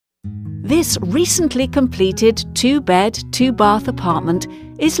This recently completed 2-bed, 2-bath apartment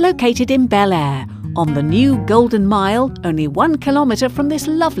is located in Belaire, on the new Golden Mile, only 1 kilometre from this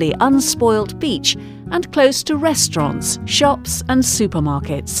lovely unspoilt beach and close to restaurants, shops and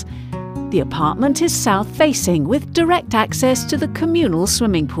supermarkets. The apartment is south-facing with direct access to the communal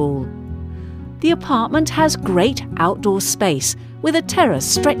swimming pool. The apartment has great outdoor space, with a terrace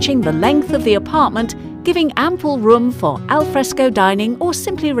stretching the length of the apartment, giving ample room for alfresco dining or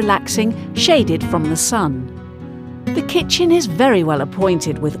simply relaxing, shaded from the sun. The kitchen is very well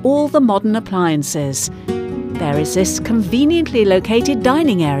appointed with all the modern appliances. There is this conveniently located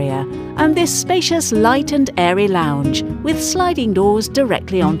dining area and this spacious light and airy lounge with sliding doors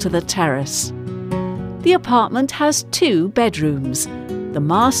directly onto the terrace. The apartment has 2 bedrooms. The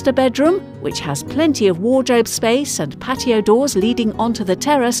master bedroom, which has plenty of wardrobe space and patio doors leading onto the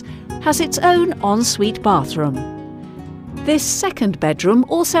terrace, has its own ensuite bathroom. This second bedroom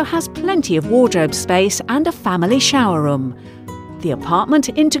also has plenty of wardrobe space and a family shower room. The apartment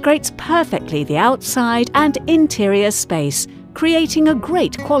integrates perfectly the outside and interior space, creating a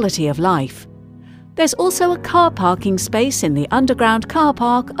great quality of life. There's also a car parking space in the underground car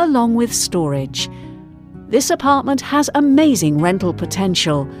park along with storage. This apartment has amazing rental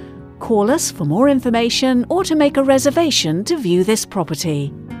potential. Call us for more information or to make a reservation to view this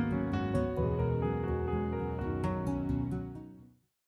property.